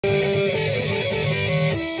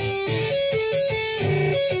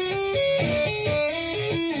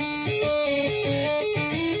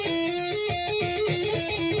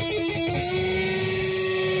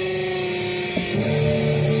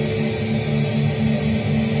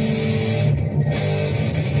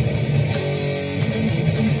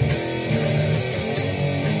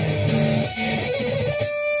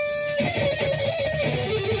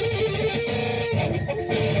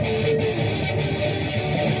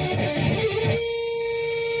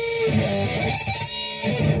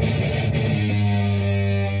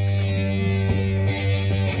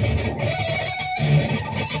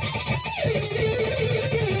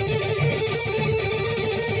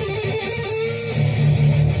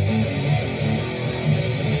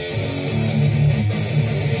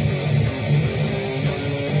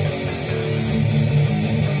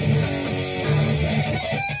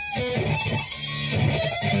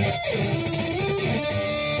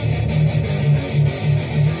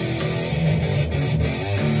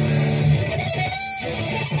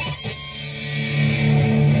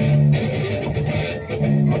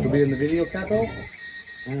video, Cato?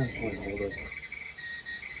 Yeah, I'll hold it.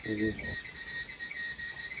 Maybe.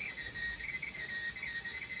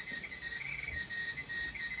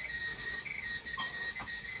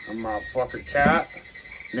 I'm a fucking cat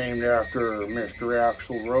named after Mr.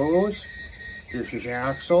 Axl Rose. This is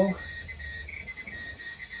Axel.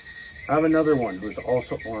 I have another one who's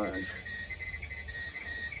also orange.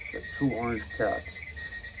 Got 2 orange cats.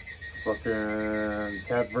 Fucking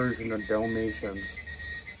cat version of Dalmatians.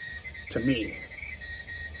 To me.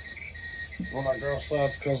 Well, I guess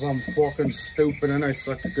that's because I'm fucking stupid and I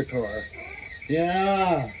suck at guitar.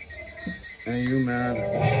 Yeah. Hey, you mad?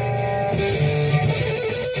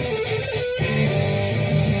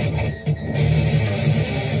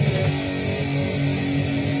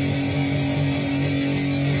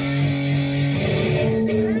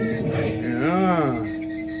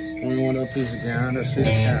 He's again to see the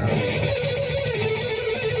cow.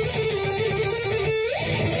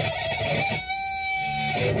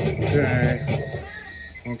 Okay.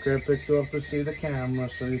 Okay, I picked you up to see the camera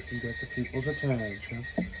so you can get the people's attention.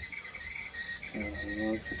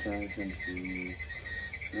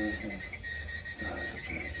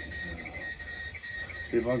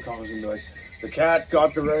 People comes and be like, the cat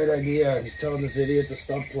got the right idea. He's telling this idiot to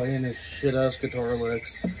stop playing his shit-ass guitar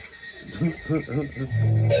licks. Such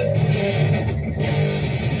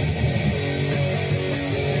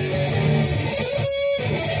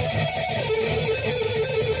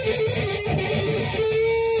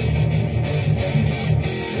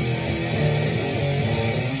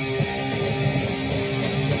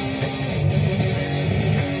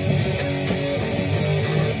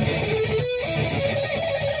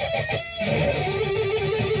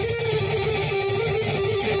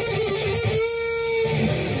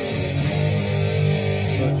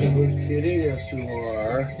a good kitty, yes you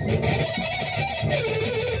are.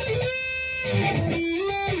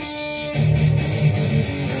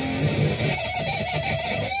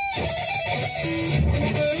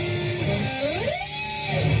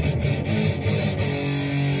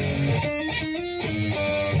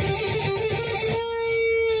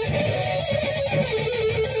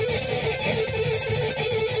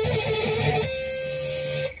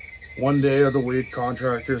 One day of the week,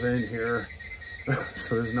 contractors ain't here,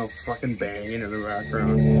 so there's no fucking banging in the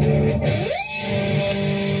background.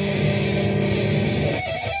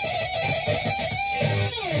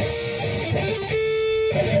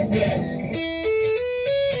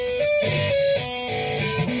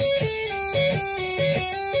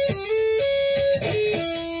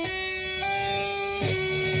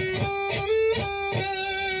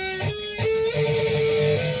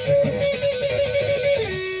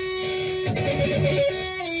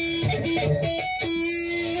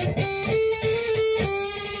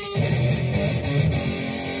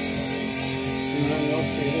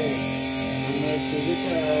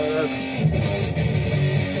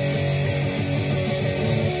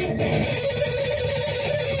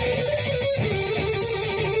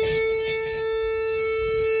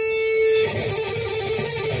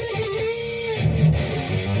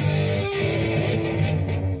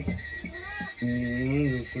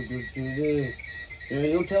 Yeah,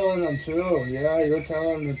 you're telling them too. Yeah, you're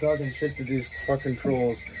telling them talking shit to these fucking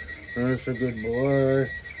trolls. That's a good boy.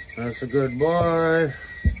 That's a good boy.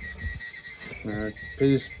 Alright,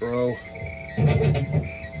 peace, bro.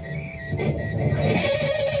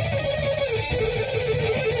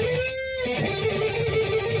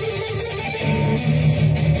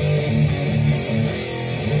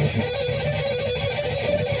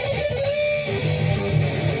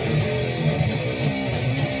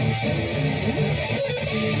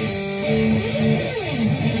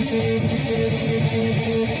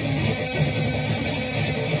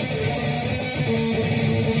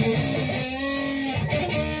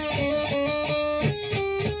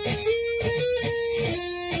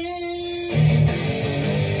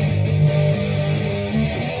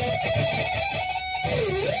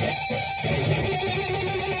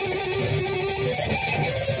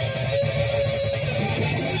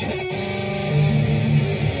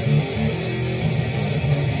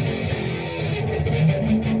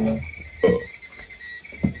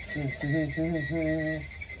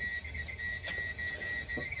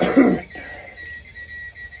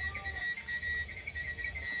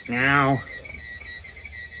 Now.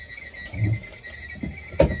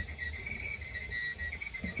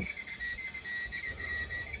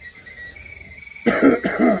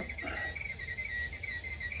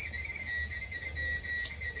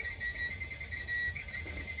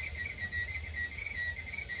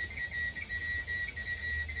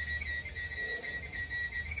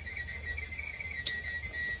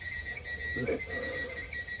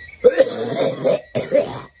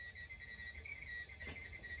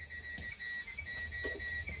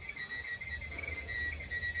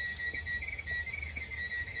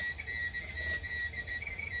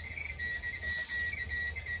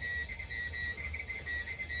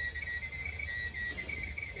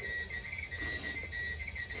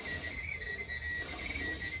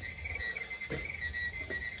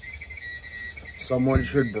 Someone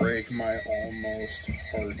should break my almost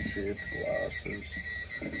heart-shaped glasses.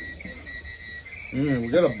 We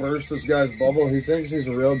gotta burst this guy's bubble. He thinks he's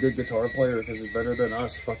a real good guitar player because he's better than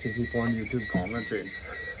us fucking people on YouTube commenting.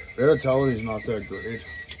 We gotta tell him he's not that great.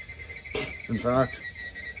 In fact,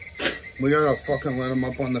 we gotta fucking let him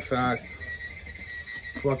up on the fact.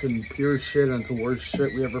 Fucking pure shit, and it's the worst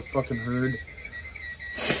shit we ever fucking heard.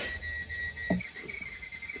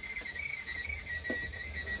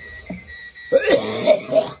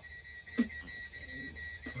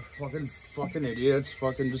 Fucking idiots,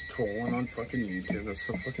 fucking just trolling on fucking YouTube. That's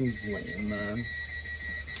so fucking lame, man.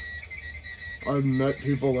 I've met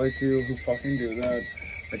people like you who fucking do that.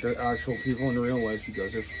 Like, they're actual people in real life. You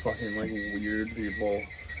guys are fucking, like, weird people.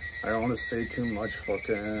 I don't want to say too much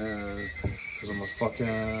fucking, because I'm a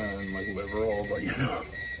fucking, like, liberal, but,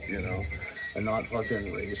 you know, and not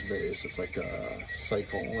fucking race-based. It's, like,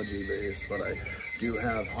 psychology-based, but I do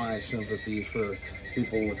have high sympathy for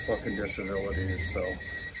people with fucking disabilities, so,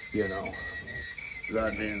 you know.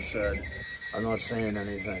 That being said, I'm not saying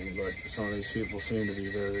anything, but some of these people seem to be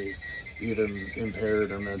very either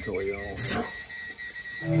impaired or mentally ill.